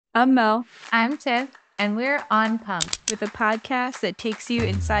I'm Mel, I'm Tiff, and we're on Pump. with a podcast that takes you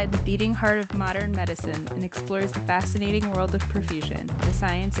inside the beating heart of modern medicine and explores the fascinating world of perfusion, the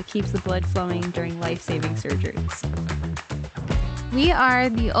science that keeps the blood flowing during life-saving surgeries. We are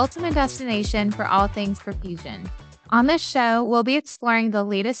the ultimate destination for all things perfusion. On this show, we'll be exploring the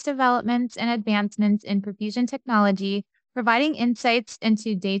latest developments and advancements in perfusion technology, providing insights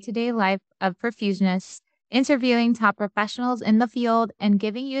into day-to-day life of perfusionists, interviewing top professionals in the field, and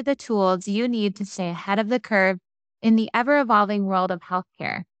giving you the tools you need to stay ahead of the curve in the ever-evolving world of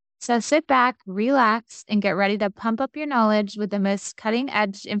healthcare. So sit back, relax, and get ready to pump up your knowledge with the most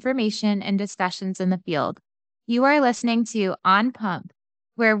cutting-edge information and discussions in the field. You are listening to On Pump,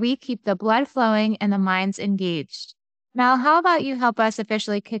 where we keep the blood flowing and the minds engaged. Mel, how about you help us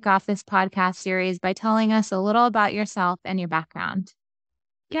officially kick off this podcast series by telling us a little about yourself and your background?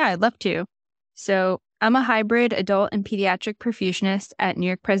 Yeah, I'd love to. So, I'm a hybrid adult and pediatric perfusionist at New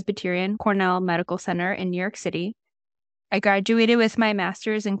York Presbyterian Cornell Medical Center in New York City. I graduated with my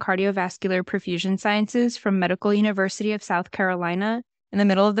master's in cardiovascular perfusion sciences from Medical University of South Carolina in the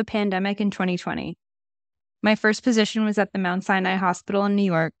middle of the pandemic in 2020. My first position was at the Mount Sinai Hospital in New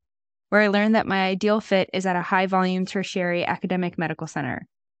York, where I learned that my ideal fit is at a high-volume tertiary academic medical center.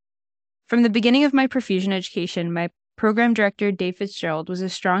 From the beginning of my perfusion education, my program director, Dave Fitzgerald, was a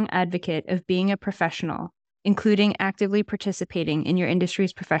strong advocate of being a professional, including actively participating in your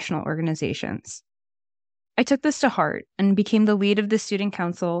industry's professional organizations. I took this to heart and became the lead of the student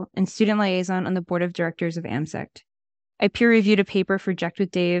council and student liaison on the board of directors of AMSECT. I peer-reviewed a paper for Ject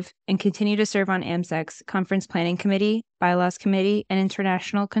with Dave and continue to serve on AMSECT's Conference Planning Committee, Bylaws Committee, and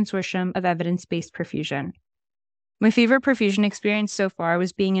International Consortium of Evidence-Based Perfusion. My favorite perfusion experience so far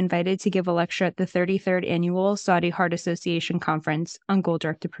was being invited to give a lecture at the 33rd Annual Saudi Heart Association Conference on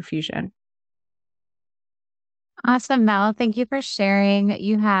goal-directed perfusion. Awesome, Mel. Thank you for sharing.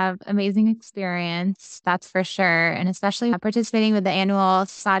 You have amazing experience, that's for sure. And especially participating with the annual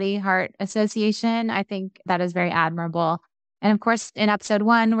Saudi Heart Association. I think that is very admirable. And of course, in episode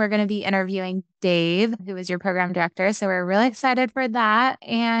 1, we're going to be interviewing Dave, who is your program director. So we're really excited for that.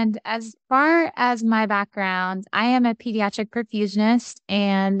 And as far as my background, I am a pediatric perfusionist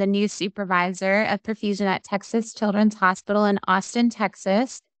and the new supervisor of perfusion at Texas Children's Hospital in Austin,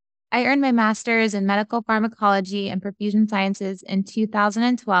 Texas. I earned my master's in medical pharmacology and perfusion sciences in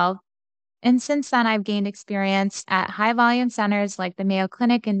 2012. And since then, I've gained experience at high volume centers like the Mayo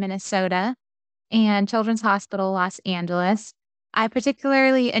Clinic in Minnesota and Children's Hospital Los Angeles. I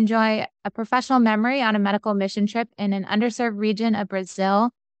particularly enjoy a professional memory on a medical mission trip in an underserved region of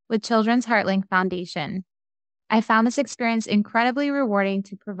Brazil with Children's HeartLink Foundation. I found this experience incredibly rewarding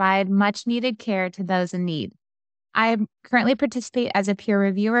to provide much needed care to those in need. I currently participate as a peer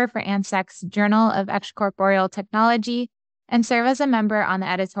reviewer for AMSEC's Journal of Extracorporeal Technology and serve as a member on the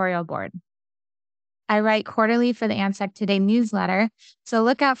editorial board. I write quarterly for the AMSEC Today newsletter, so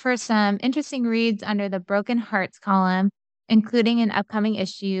look out for some interesting reads under the Broken Hearts column, including an upcoming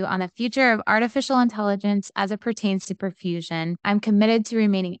issue on the future of artificial intelligence as it pertains to perfusion. I'm committed to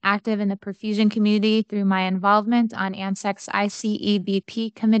remaining active in the perfusion community through my involvement on AMSEC's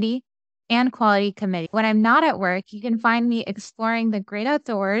ICEBP committee and quality committee. When I'm not at work, you can find me exploring the great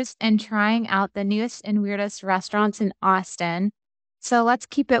outdoors and trying out the newest and weirdest restaurants in Austin. So let's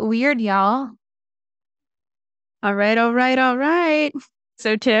keep it weird, y'all. All right.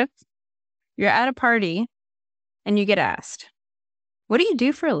 So, Tiff, you're at a party and you get asked, what do you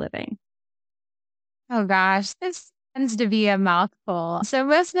do for a living? Oh gosh, this tends to be a mouthful. So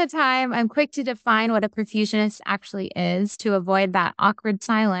most of the time, I'm quick to define what a perfusionist actually is to avoid that awkward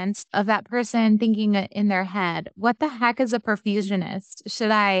silence of that person thinking in their head, what the heck is a perfusionist? Should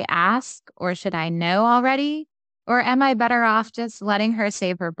I ask or should I know already? Or am I better off just letting her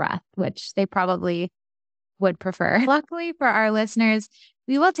save her breath, which they probably would prefer? Luckily for our listeners,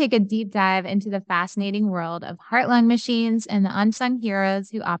 we will take a deep dive into the fascinating world of heart-lung machines and the unsung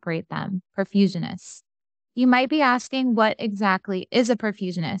heroes who operate them, perfusionists. You might be asking, what exactly is a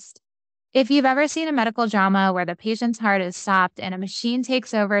perfusionist? If you've ever seen a medical drama where the patient's heart is stopped and a machine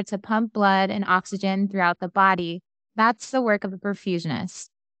takes over to pump blood and oxygen throughout the body, that's the work of a perfusionist.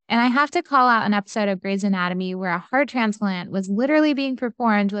 And I have to call out an episode of Grey's Anatomy where a heart transplant was literally being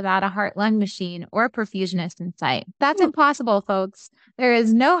performed without a heart-lung machine or perfusionist in sight. That's impossible, folks. There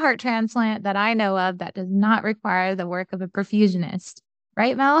is no heart transplant that I know of that does not require the work of a perfusionist.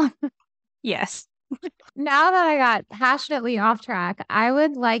 Right, Mel? Yes. Now that I got passionately off track, I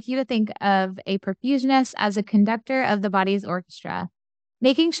would like you to think of a perfusionist as a conductor of the body's orchestra,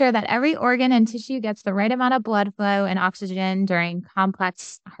 making sure that every organ and tissue gets the right amount of blood flow and oxygen during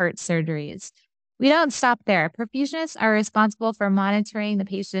complex heart surgeries. We don't stop there. Perfusionists are responsible for monitoring the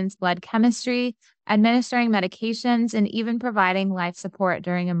patient's blood chemistry, administering medications, and even providing life support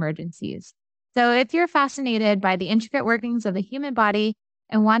during emergencies. So, if you're fascinated by the intricate workings of the human body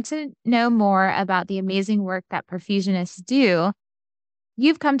and want to know more about the amazing work that perfusionists do,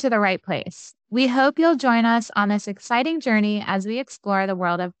 you've come to the right place. We hope you'll join us on this exciting journey as we explore the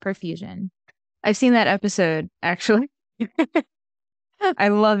world of perfusion. I've seen that episode, actually. I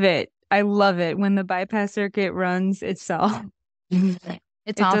love it. I love it when the bypass circuit runs itself. It's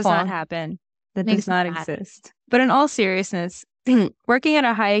It does not awful. happen. That does Makes me not mad. exist. But in all seriousness, working at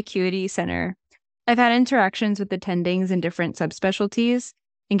a high acuity center, I've had interactions with attendings in different subspecialties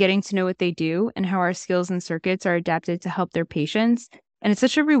and getting to know what they do and how our skills and circuits are adapted to help their patients. And it's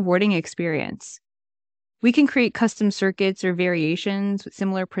such a rewarding experience. We can create custom circuits or variations with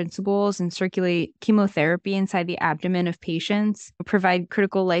similar principles and circulate chemotherapy inside the abdomen of patients, provide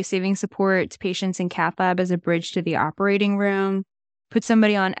critical life-saving support to patients in cath lab as a bridge to the operating room, put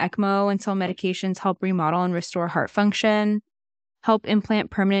somebody on ECMO until medications help remodel and restore heart function, help implant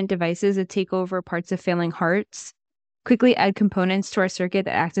permanent devices that take over parts of failing hearts, quickly add components to our circuit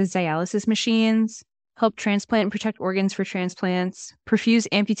that act as dialysis machines, help transplant and protect organs for transplants, perfuse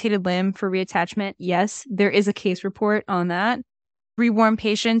amputated limb for reattachment. Yes, there is a case report on that. Rewarm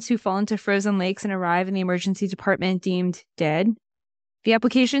patients who fall into frozen lakes and arrive in the emergency department deemed dead. The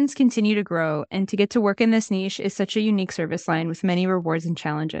applications continue to grow, and to get to work in this niche is such a unique service line with many rewards and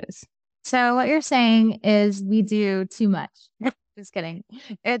challenges. So what you're saying is we do too much. Just kidding.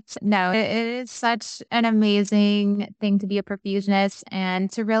 It is such an amazing thing to be a perfusionist and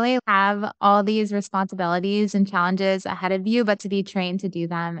to really have all these responsibilities and challenges ahead of you, but to be trained to do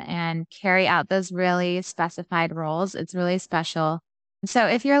them and carry out those really specified roles. It's really special. So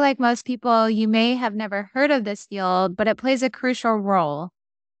if you're like most people, you may have never heard of this field, but it plays a crucial role.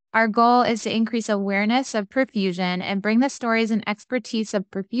 Our goal is to increase awareness of perfusion and bring the stories and expertise of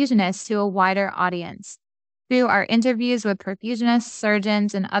perfusionists to a wider audience. Through our interviews with perfusionists,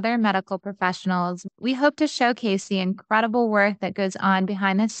 surgeons, and other medical professionals, we hope to showcase the incredible work that goes on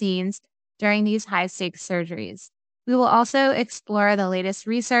behind the scenes during these high stakes surgeries. We will also explore the latest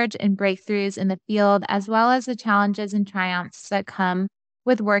research and breakthroughs in the field, as well as the challenges and triumphs that come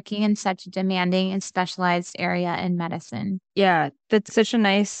with working in such a demanding and specialized area in medicine. Yeah, that's such a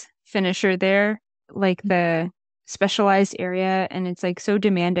nice finisher there, like the specialized area, and it's like so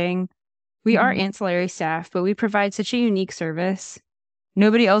demanding. We are Mhm. ancillary staff, but we provide such a unique service.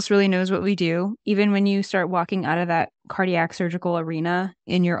 Nobody else really knows what we do, even when you start walking out of that cardiac surgical arena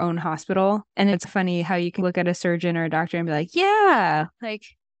in your own hospital. And it's funny how you can look at a surgeon or a doctor and be like, yeah, like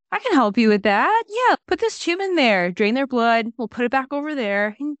I can help you with that. Yeah, put this tube in there, drain their blood. We'll put it back over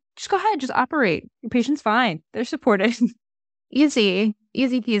there. And just go ahead, just operate. Your patient's fine. They're supported. Easy,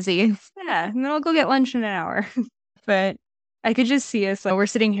 easy peasy. Yeah, and then I'll go get lunch in an hour. But I could just see us like we're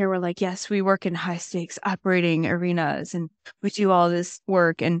sitting here, we're like, yes, we work in high stakes operating arenas and we do all this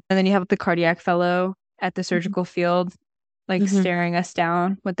work. And then you have the cardiac fellow at the Mhm. surgical field, like Mhm. staring us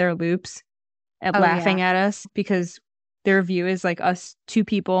down with their loops and Oh, yeah. laughing at us because their view is like us two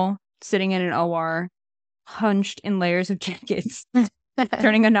people sitting in an OR, hunched in layers of jackets,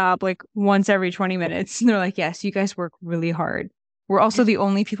 turning a knob like once every 20 minutes. And they're like, yes, you guys work really hard. We're also the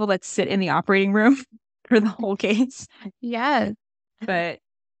only people that sit in the operating room for the whole case. Yes. But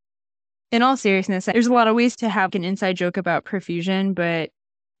in all seriousness, there's a lot of ways to have an inside joke about perfusion, but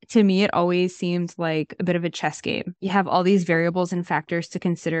to me, it always seemed like a bit of a chess game. You have all these variables and factors to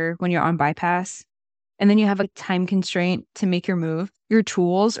consider when you're on bypass, and then you have a time constraint to make your move. Your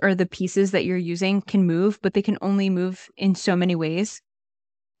tools or the pieces that you're using can move, but they can only move in so many ways.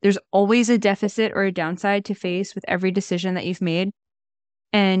 There's always a deficit or a downside to face with every decision that you've made.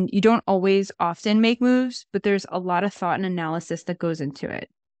 And you don't always often make moves, but there's a lot of thought and analysis that goes into it.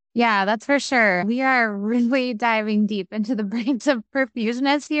 Yeah, that's for sure. We are really diving deep into the brains of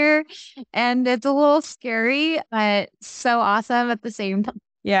perfusionists here, and it's a little scary, but so awesome at the same time.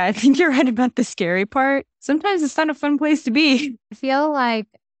 Yeah, I think you're right about the scary part. Sometimes it's not a fun place to be. I feel like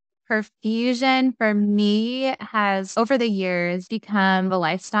perfusion for me has over the years become a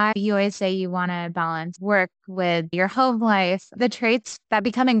lifestyle. You always say you want to balance work with your home life. The traits that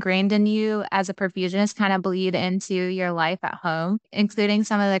become ingrained in you as a perfusionist kind of bleed into your life at home, including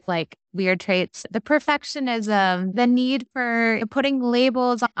some of the like weird traits, the perfectionism, the need for putting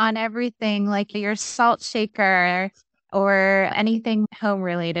labels on everything, like your salt shaker or anything home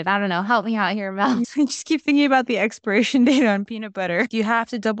related. I don't know. Help me out here, Mel. I just keep thinking about the expiration date on peanut butter. You have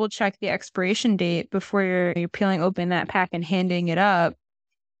to double check the expiration date before you're peeling open that pack and handing it up.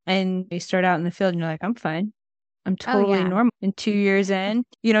 And you start out in the field and you're like, I'm fine. I'm Oh, totally yeah. normal. And 2 years in,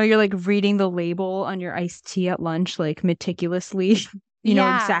 you're like reading the label on your iced tea at lunch, like meticulously. You know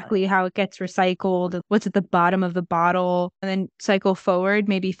Yeah. exactly how it gets recycled, what's at the bottom of the bottle, and then cycle forward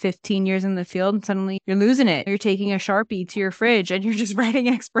maybe 15 years in the field, and suddenly you're losing it. You're taking a Sharpie to your fridge and you're just writing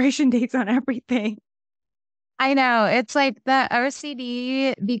expiration dates on everything. I know. It's like the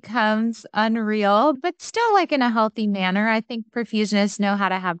OCD becomes unreal, but still like in a healthy manner. I think perfusionists know how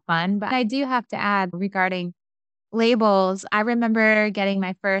to have fun. But I do have to add regarding labels. I remember getting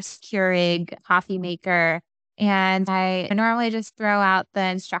my first Keurig coffee maker, and I normally just throw out the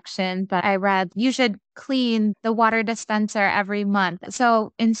instructions, but I read you should clean the water dispenser every month.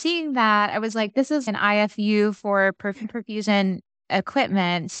 So in seeing that, I was like, this is an IFU for perfusion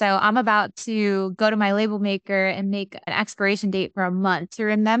equipment. So I'm about to go to my label maker and make an expiration date for a month to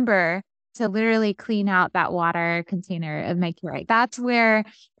remember to literally clean out that water container of my Keurig. That's where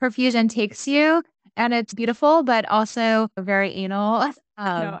perfusion takes you, and it's beautiful, but also very anal.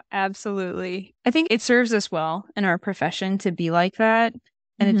 No, absolutely. I think it serves us well in our profession to be like that.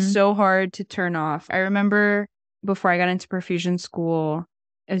 And it's Mhm. so hard to turn off. I remember before I got into perfusion school,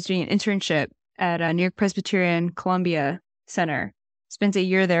 I was doing an internship at New York Presbyterian Columbia Center. Spent a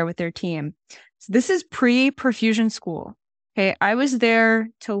year there with their team. So this is pre-perfusion school. Okay, I was there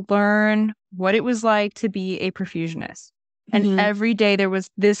to learn what it was like to be a perfusionist. And Mhm. every day there was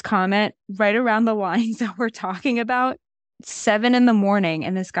this comment right around the lines that we're talking about. 7 in the morning,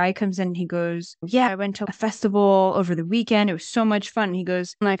 and this guy comes in and he goes, yeah, I went to a festival over the weekend. It was so much fun. And he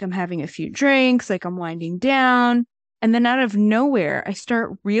goes, like, I'm having a few drinks, like I'm winding down. And then out of nowhere, I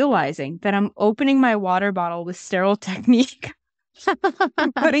start realizing that I'm opening my water bottle with sterile technique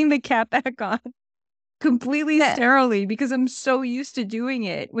and putting the cap back on completely Yeah. sterilely because I'm so used to doing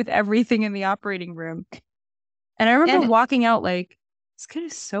it with everything in the operating room. And I remember And walking out like, it's kind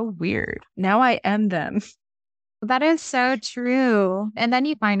of so weird. Now I am them. that is so true. And then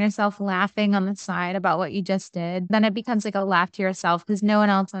you find yourself laughing on the side about what you just did. Then it becomes like a laugh to yourself because no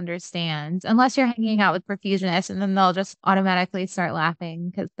one else understands, unless you're hanging out with perfusionists, and then they'll just automatically start laughing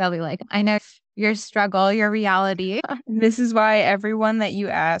because they'll be like, I know your struggle, your reality. This is why everyone that you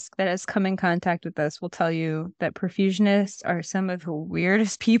ask that has come in contact with us will tell you that perfusionists are some of the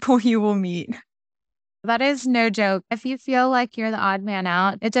weirdest people you will meet. That is no joke. If you feel like you're the odd man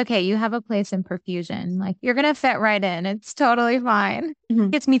out, it's okay. You have a place in perfusion. Like you're going to fit right in. It's totally fine.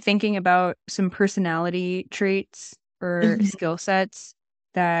 Gets me thinking about some personality traits or Mhm. skill sets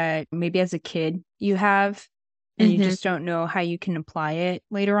that maybe as a kid you have and you Mhm. just don't know how you can apply it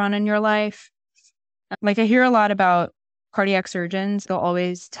later on in your life. Like I hear a lot about cardiac surgeons. They'll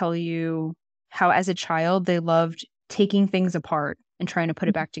always tell you how as a child they loved taking things apart and trying to put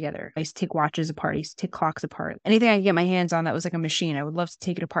it back together. I used to take watches apart. I used to take clocks apart. Anything I could get my hands on that was like a machine, I would love to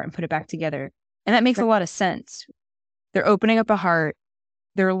take it apart and put it back together. And that makes a lot of sense. They're opening up a heart.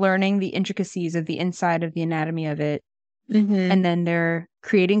 They're learning the intricacies of the inside of the anatomy of it. Mhm. And then they're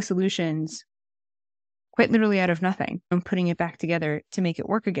creating solutions quite literally out of nothing and putting it back together to make it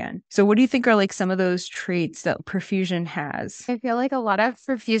work again. So, what do you think are like some of those traits that perfusion has? I feel like a lot of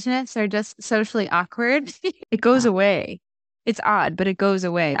perfusionists are just socially awkward. It goes away. It's odd, but it goes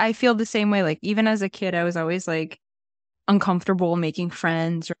away. I feel the same way. Like, even as a kid, I was always like uncomfortable making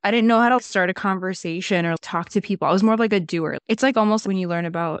friends. Or I didn't know how to start a conversation or talk to people. I was more like a doer. It's like almost when you learn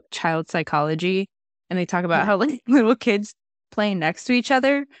about child psychology and they talk about Yeah. how like little kids play next to each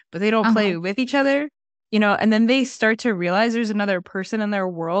other, but they don't Uh-huh. play with each other, and then they start to realize there's another person in their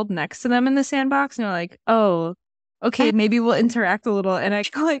world next to them in the sandbox. And they're like, oh, okay, maybe we'll interact a little. And I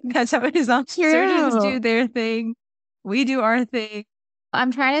feel like that's how it is on surgeons True. do their thing. We do our thing.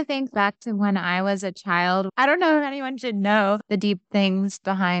 I'm trying to think back to when I was a child. I don't know if anyone should know the deep things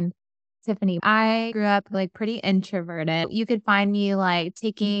behind Tiffany. I grew up like pretty introverted. You could find me like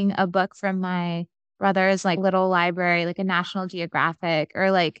taking a book from my brother's like little library, like a National Geographic,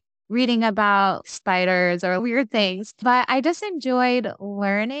 or like reading about spiders or weird things. But I just enjoyed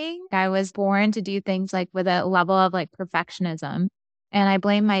learning. I was born to do things like with a level of like perfectionism. And I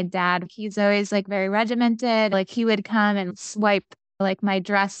blame my dad. He's always like very regimented. Like he would come and swipe like my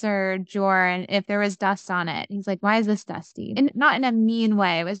dresser drawer, and if there was dust on it, he's like, why is this dusty? And not in a mean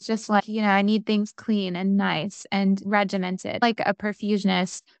way. It was just like, I need things clean and nice and regimented, like a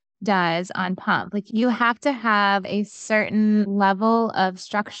perfusionist does on pump. Like you have to have a certain level of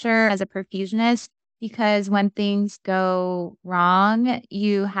structure as a perfusionist, because when things go wrong,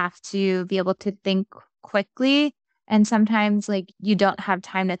 you have to be able to think quickly, and sometimes, like, you don't have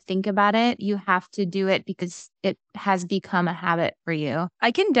time to think about it. You have to do it because it has become a habit for you.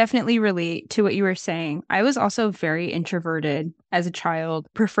 I can definitely relate to what you were saying. I was also very introverted as a child,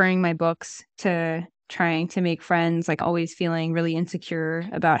 preferring my books to trying to make friends, like always feeling really insecure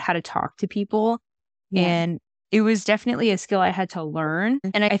about how to talk to people. Yeah. And it was definitely a skill I had to learn.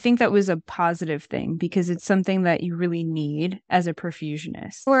 And I think that was a positive thing because it's something that you really need as a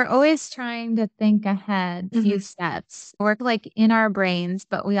perfusionist. We're always trying to think ahead a few steps. We're like in our brains,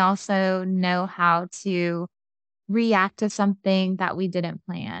 but we also know how to react to something that we didn't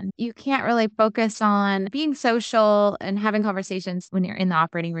plan. You can't really focus on being social and having conversations when you're in the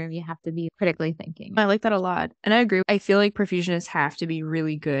operating room. You have to be critically thinking. I like that a lot. And I agree. I feel like perfusionists have to be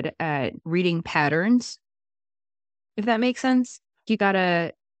really good at reading patterns, if that makes sense. You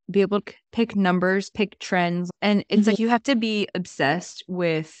gotta be able to pick numbers, pick trends. And it's like you have to be obsessed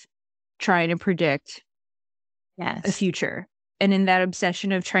with trying to predict a Yes. future. And in that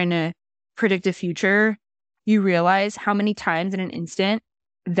obsession of trying to predict a future, you realize how many times in an instant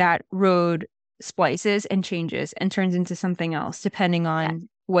that road splices and changes and turns into something else, depending Yeah. on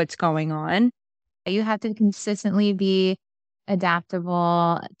what's going on. You have to consistently be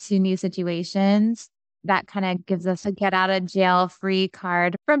adaptable to new situations. That kind of gives us a get out of jail free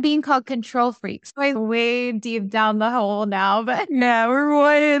card from being called control freaks. I'm way deep down the hole now, but Yeah, we're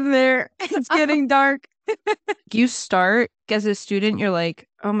way in there. It's getting dark. You start as a student, you're like,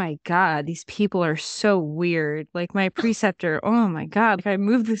 oh my God, these people are so weird. Like my preceptor, oh my God, like I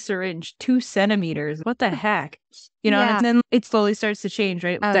moved the syringe 2 centimeters. What the heck? yeah. And then it slowly starts to change,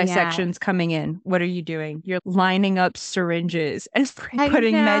 right? Oh, yeah. Dissections coming in. What are you doing? You're lining up syringes and I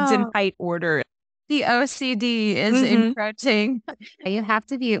putting meds in know. height order. The OCD is Hmm. encroaching. You have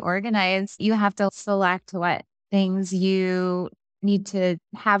to be organized. You have to select what things you need to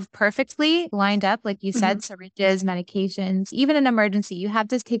have perfectly lined up. Like you Hmm. said, syringes, medications, even an emergency, you have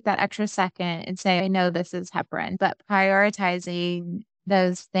to take that extra second and say, I know this is heparin, but prioritizing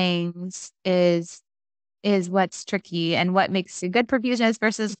those things is what's tricky and what makes a good perfusionist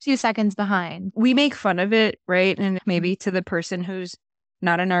versus 2 seconds behind. We make fun of it, right? And maybe to the person who's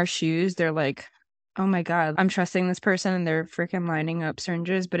not in our shoes, they're like, oh my God, I'm trusting this person and they're freaking lining up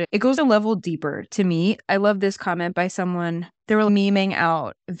syringes. But it goes a level deeper to me. I love this comment by someone. They were memeing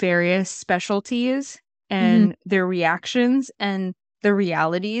out various specialties Mhm. and their reactions and the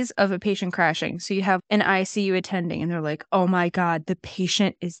realities of a patient crashing. So you have an ICU attending and they're like, oh my God, the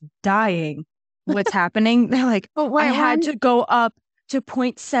patient is dying. What's happening? They're like, But I wait, had one, to go up to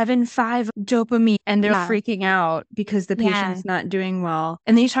 0.75 dopamine and they're yeah, freaking out because the yeah, patient's not doing well.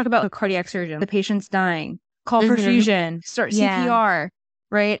 And then you talk about a cardiac surgeon, the patient's dying, call hmm, perfusion, start yeah, CPR,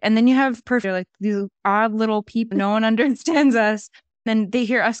 right? And then you have perfusion, like these odd little people, no one understands us. Then they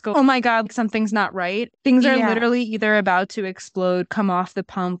hear us go, oh my God, something's not right. Things are yeah, literally either about to explode, come off the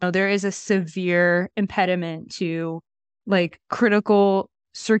pump. No, there is a severe impediment to like critical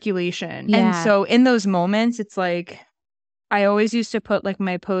circulation. And yeah. so in those moments, it's like, I always used to put like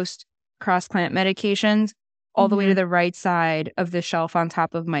my post cross clamp medications all the way to Hmm. the right side of the shelf on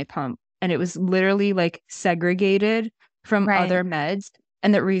top of my pump. And it was literally like segregated from Right. other meds.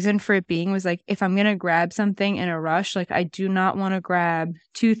 And the reason for it being was like, if I'm going to grab something in a rush, like I do not want to grab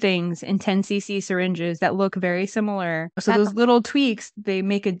two things in 10 cc syringes that look very similar. So That's, those little tweaks, they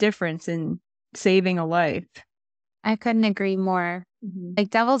make a difference in saving a life. I couldn't agree more. Mhm.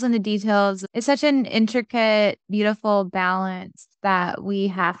 Like devil's in the details. It's such an intricate, beautiful balance that we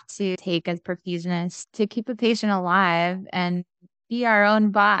have to take as perfusionists to keep a patient alive and be our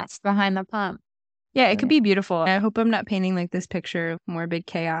own boss behind the pump. Yeah, it So, could be beautiful. I hope I'm not painting like this picture of morbid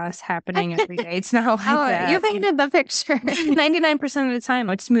chaos happening every day. It's not like oh, you that. painted the picture. 99% of the time,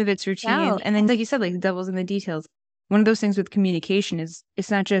 it's smooth, it's routine. No. And then, like you said, like the devil's in the details. One of those things with communication is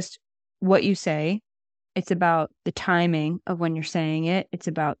it's not just what you say, it's about the timing of when you're saying it. It's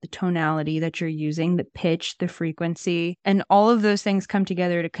about the tonality that you're using, the pitch, the frequency. And all of those things come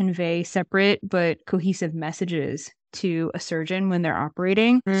together to convey separate but cohesive messages to a surgeon when they're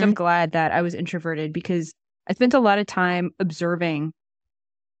operating. So I'm glad that I was introverted because I spent a lot of time observing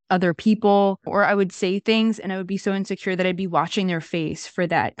other people, or I would say things and I would be so insecure that I'd be watching their face for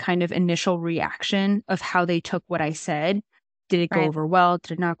that kind of initial reaction of how they took what I said. Did it go Right. over well?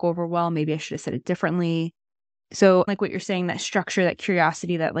 Did it not go over well? Maybe I should have said it differently. So, like what you're saying, that structure, that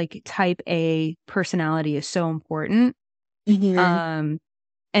curiosity, that like type A personality is so important. Hmm. Um,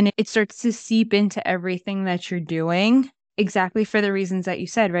 and it starts to seep into everything that you're doing exactly for the reasons that you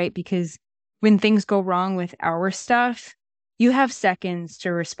said, right? Because when things go wrong with our stuff, you have seconds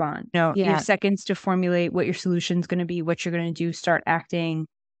to respond. You have Yeah. seconds to formulate what your solution's going to be, what you're going to do, start acting,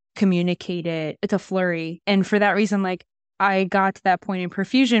 communicate it. It's a flurry. And for that reason, like I got to that point in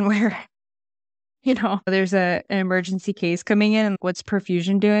perfusion where there's an emergency case coming in and what's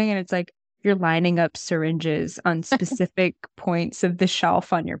perfusion doing? And it's like, you're lining up syringes on specific points of the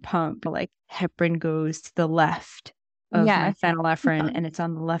shelf on your pump. Like heparin goes to the left of my Yes. phenylephrine and it's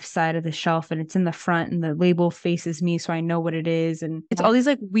on the left side of the shelf and it's in the front and the label faces me so I know what it is. And it's all these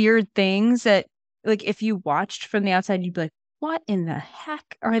like weird things that like if you watched from the outside, you'd be like, what in the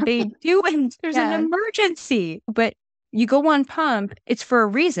heck are they doing? There's an Yeah. emergency. But you go on pump, it's for a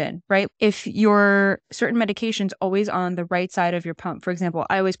reason, right? If your certain medication's always on the right side of your pump, for example,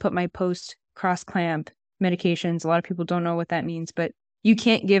 I always put my post cross clamp medications. A lot of people don't know what that means, but you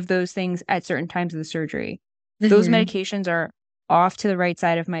can't give those things at certain times of the surgery. Those medications are off to the right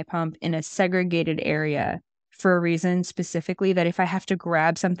side of my pump in a segregated area for a reason specifically that if I have to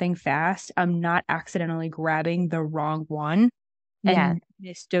grab something fast, I'm not accidentally grabbing the wrong one Yeah. and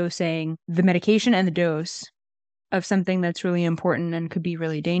misdosing the medication and the dose of something that's really important and could be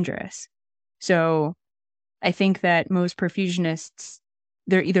really dangerous. So I think that most perfusionists,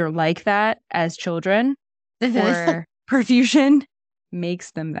 they're either like that as children or perfusion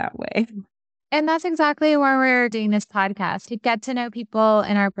makes them that way. And that's exactly why we're doing this podcast, to get to know people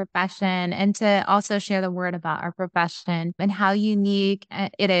in our profession and to also share the word about our profession and how unique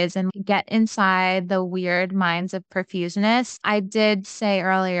it is and get inside the weird minds of perfusionists. I did say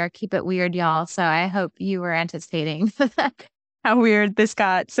earlier, keep it weird, y'all. So I hope you were anticipating that. How weird this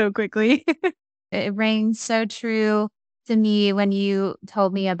got so quickly. It rang so true to me when you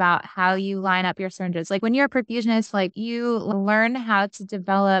told me about how you line up your syringes. Like when you're a perfusionist, like you learn how to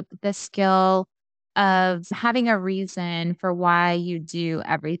develop the skill of having a reason for why you do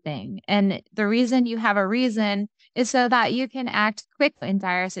everything. And the reason you have a reason is so that you can act quick in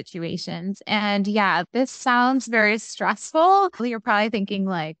dire situations. And yeah, this sounds very stressful. You're probably thinking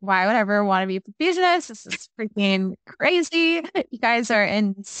like, why would I ever want to be a perfusionist? This is freaking crazy. You guys are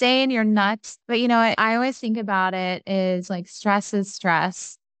insane. You're nuts. But you know what? I always think about it is like stress is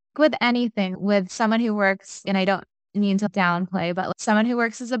stress with anything, with someone who works, and I don't mean to downplay, but like someone who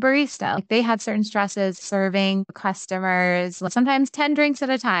works as a barista, like they have certain stresses serving customers, like sometimes 10 drinks at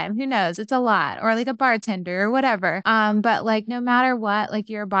a time. Who knows? It's a lot, or like a bartender or whatever. But like no matter what, like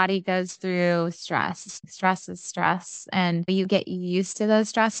your body goes through stress. Stress is stress. And you get used to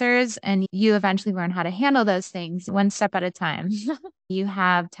those stressors and you eventually learn how to handle those things one step at a time. You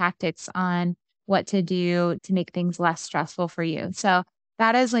have tactics on what to do to make things less stressful for you. So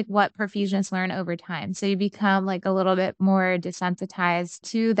that is like what perfusionists learn over time. So you become like a little bit more desensitized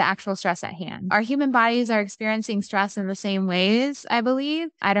to the actual stress at hand. Our human bodies are experiencing stress in the same ways, I believe.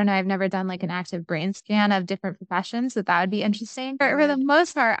 I don't know. I've never done like an active brain scan of different professions, but that would be interesting. But for the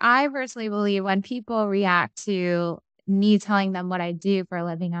most part, I personally believe when people react to me telling them what I do for a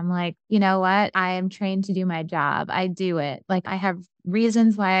living, I'm like, you know what? I am trained to do my job. I do it. Like I have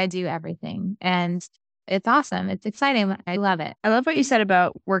reasons why I do everything. And it's awesome. It's exciting. I love it. I love what you said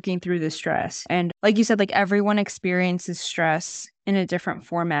about working through the stress. And like you said, like everyone experiences stress in a different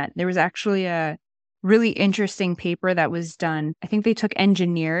format. There was actually a really interesting paper that was done. I think they took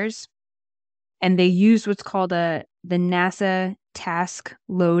engineers and they used what's called the NASA Task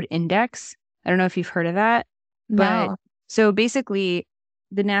Load Index. I don't know if you've heard of that, but No. so basically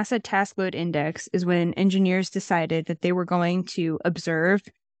the NASA Task Load Index is when engineers decided that they were going to observe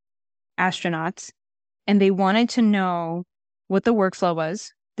astronauts and they wanted to know what the workflow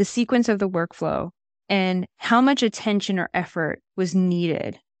was, the sequence of the workflow, and how much attention or effort was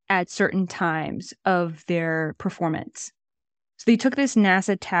needed at certain times of their performance. So they took this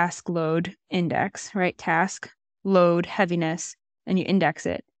NASA task load index, right? Task, load, heaviness, and you index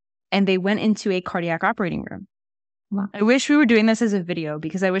it. And they went into a cardiac operating room. Wow. I wish we were doing this as a video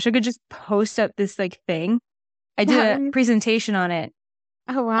because I wish I could just post up this like thing. I did a presentation on it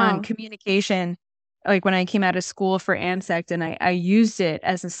Oh, on wow. communication, like when I came out of school for AMSECT, and I used it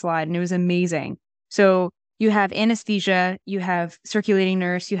as a slide, and it was amazing. So you have anesthesia, you have circulating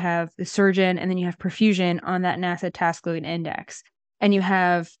nurse, you have the surgeon, and then you have perfusion on that NASA task load index. And you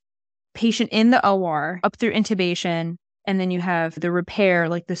have patient in the OR up through intubation, and then you have the repair,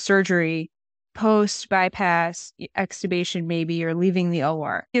 like the surgery, post bypass, extubation maybe, or leaving the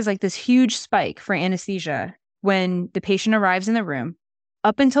OR. It's like this huge spike for anesthesia when the patient arrives in the room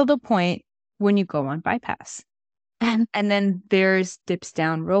up until the point when you go on bypass. And then there's dips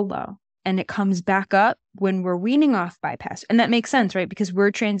down real low. And it comes back up when we're weaning off bypass. And that makes sense, right? Because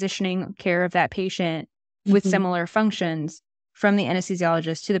we're transitioning care of that patient with similar functions from the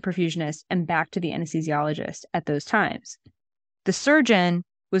anesthesiologist to the perfusionist and back to the anesthesiologist at those times. The surgeon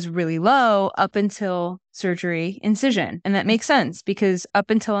was really low up until surgery incision. And that makes sense because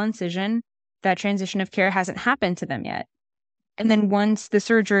up until incision, that transition of care hasn't happened to them yet. And then once the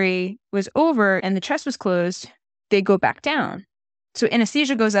surgery was over and the chest was closed, they go back down. So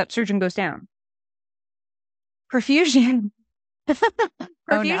anesthesia goes up, surgeon goes down. Perfusion, Oh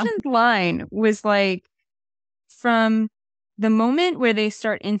no. perfusion's line was like from the moment where they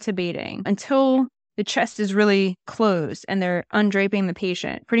start intubating until the chest is really closed and they're undraping the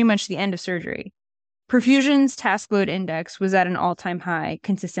patient, pretty much the end of surgery. Perfusion's task load index was at an all-time high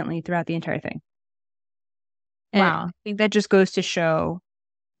consistently throughout the entire thing. And I Wow. think that just goes to show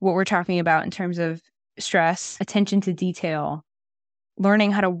what we're talking about in terms of stress, attention to detail,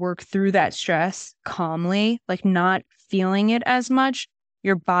 learning how to work through that stress calmly, like not feeling it as much.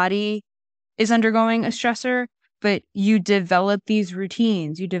 Your body is undergoing a stressor, but you develop these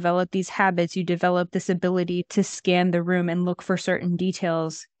routines, you develop these habits, you develop this ability to scan the room and look for certain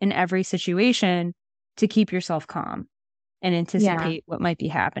details in every situation to keep yourself calm and Yeah. anticipate what might be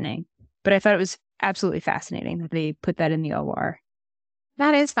happening. But I thought it was absolutely fascinating that they put that in the OR.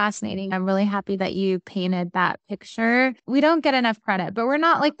 That is fascinating. I'm really happy that you painted that picture. We don't get enough credit, but we're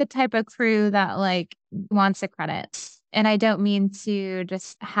not like the type of crew that like wants the credit. And I don't mean to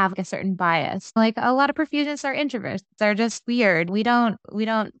just have a certain bias. Like a lot of perfusionists are introverts. They're just weird. We don't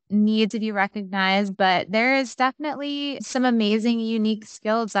need to be recognized, but there is definitely some amazing unique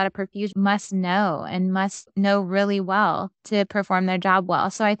skills that a perfusion must know and must know really well to perform their job well.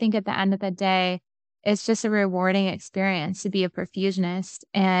 So I think at the end of the day, it's just a rewarding experience to be a perfusionist.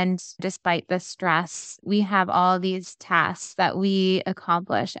 And despite the stress, we have all these tasks that we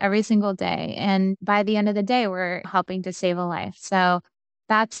accomplish every single day. And by the end of the day, we're helping to save a life. So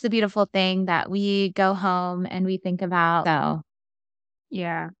that's the beautiful thing that we go home and we think about. So,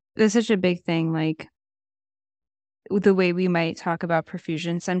 Yeah. There's such a big thing. Like the way we might talk about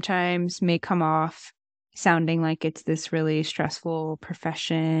perfusion sometimes may come off sounding like it's this really stressful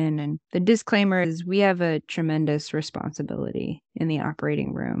profession. And the disclaimer is we have a tremendous responsibility in the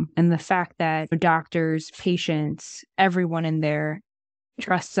operating room. And the fact that doctors, patients, everyone in there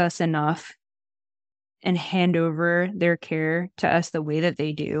trusts us enough and hand over their care to us the way that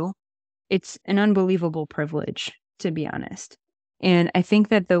they do, it's an unbelievable privilege, to be honest. And I think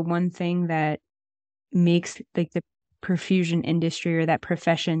that the one thing that makes like the perfusion industry or that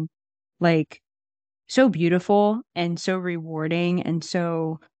profession like so beautiful and so rewarding and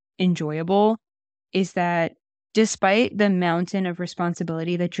so enjoyable is that despite the mountain of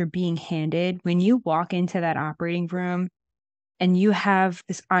responsibility that you're being handed, when you walk into that operating room and you have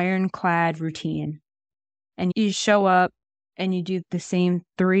this ironclad routine and you show up and you do the same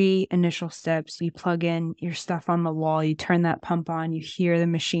three initial steps, you plug in your stuff on the wall, you turn that pump on, you hear the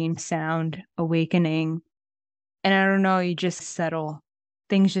machine sound awakening, and I don't know, you just settle.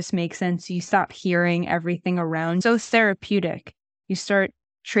 Things just make sense. You stop hearing everything around. So therapeutic. You start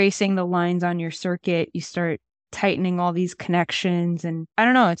tracing the lines on your circuit. You start tightening all these connections. And I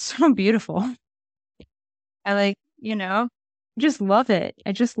don't know, it's so beautiful. I like, just love it.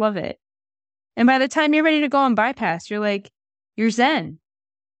 I just love it. And by the time you're ready to go on bypass, you're like, you're zen.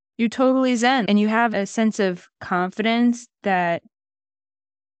 You're totally zen. And you have a sense of confidence that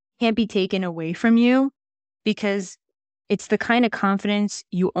can't be taken away from you because it's the kind of confidence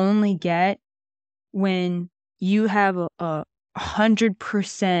you only get when you have a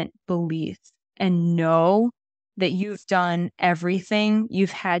 100% belief and know that you've done everything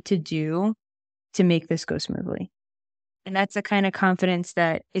you've had to do to make this go smoothly. And that's the kind of confidence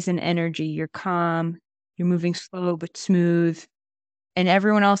that is an energy. You're calm, you're moving slow but smooth, and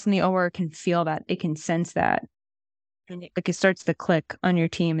everyone else in the OR can feel that. They can sense that. And it starts to click on your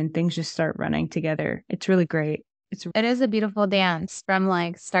team and things just start running together. It's really great. it is a beautiful dance from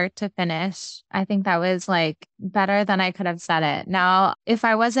like start to finish. I think that was like better than I could have said it. Now, if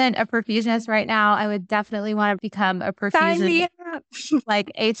I wasn't a perfusionist right now, I would definitely want to become a Sign perfusionist me up.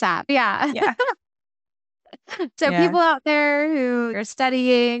 like ASAP. Yeah. Yeah. So Yeah. people out there who are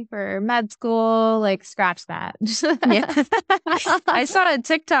studying for med school, like scratch that. Yeah. I saw a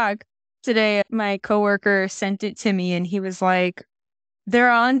TikTok today. My coworker sent it to me and he was like,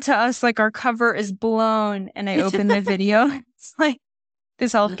 they're on to us like our cover is blown. And I opened the video. It's like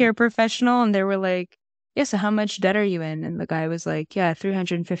this healthcare professional. And they were like, yeah, so how much debt are you in? And the guy was like, yeah,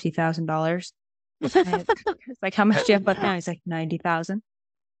 $350,000. It's like, how much do you have left now? He's like, 90,000.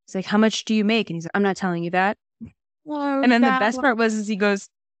 He's like, how much do you make? And he's like, I'm not telling you that. Oh, And then the God. best part was, is he goes,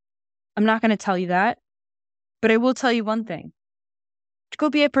 I'm not going to tell you that, but I will tell you one thing. Go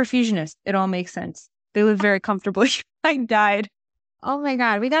be a perfusionist. It all makes sense. They live very comfortably. I died. Oh my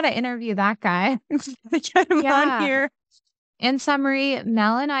God, we got to interview that guy. I get him on Yeah. here. In summary,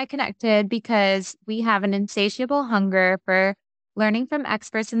 Mel and I connected because we have an insatiable hunger for learning from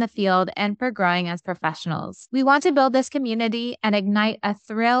experts in the field, and for growing as professionals. We want to build this community and ignite a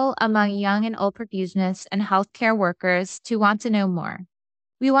thrill among young and old perfusionists and healthcare workers to want to know more.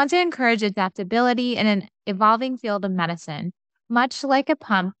 We want to encourage adaptability in an evolving field of medicine. Much like a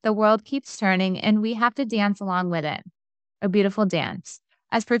pump, the world keeps turning and we have to dance along with it. A beautiful dance.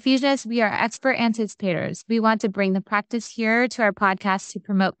 As perfusionists, we are expert anticipators. We want to bring the practice here to our podcast to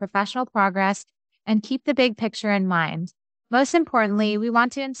promote professional progress and keep the big picture in mind. Most importantly, we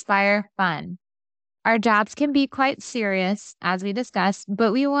want to inspire fun. Our jobs can be quite serious, as we discussed,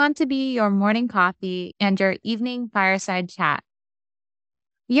 but we want to be your morning coffee and your evening fireside chat.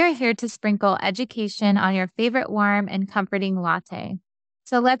 We are here to sprinkle education on your favorite warm and comforting latte.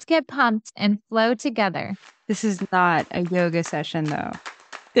 So let's get pumped and flow together. This is not a yoga session, though.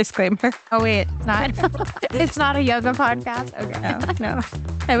 Disclaimer. Oh, wait, it's not. It's not a yoga podcast? Okay. No.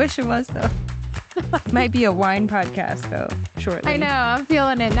 I wish it was, though. It might be a wine podcast, though, shortly. I know. I'm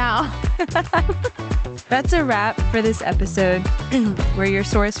feeling it now. That's a wrap for this episode. We're your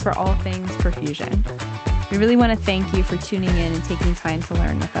source for all things perfusion. We really want to thank you for tuning in and taking time to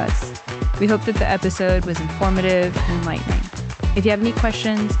learn with us. We hope that the episode was informative and enlightening. If you have any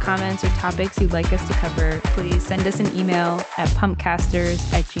questions, comments, or topics you'd like us to cover, please send us an email at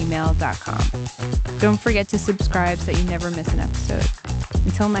pumpcasters@gmail.com. Don't forget to subscribe so that you never miss an episode.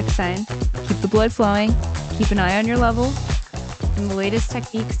 Until next time, keep the blood flowing, keep an eye on your level. From the latest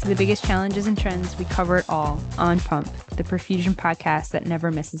techniques to the biggest challenges and trends, we cover it all on Pump, the perfusion podcast that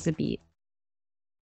never misses a beat.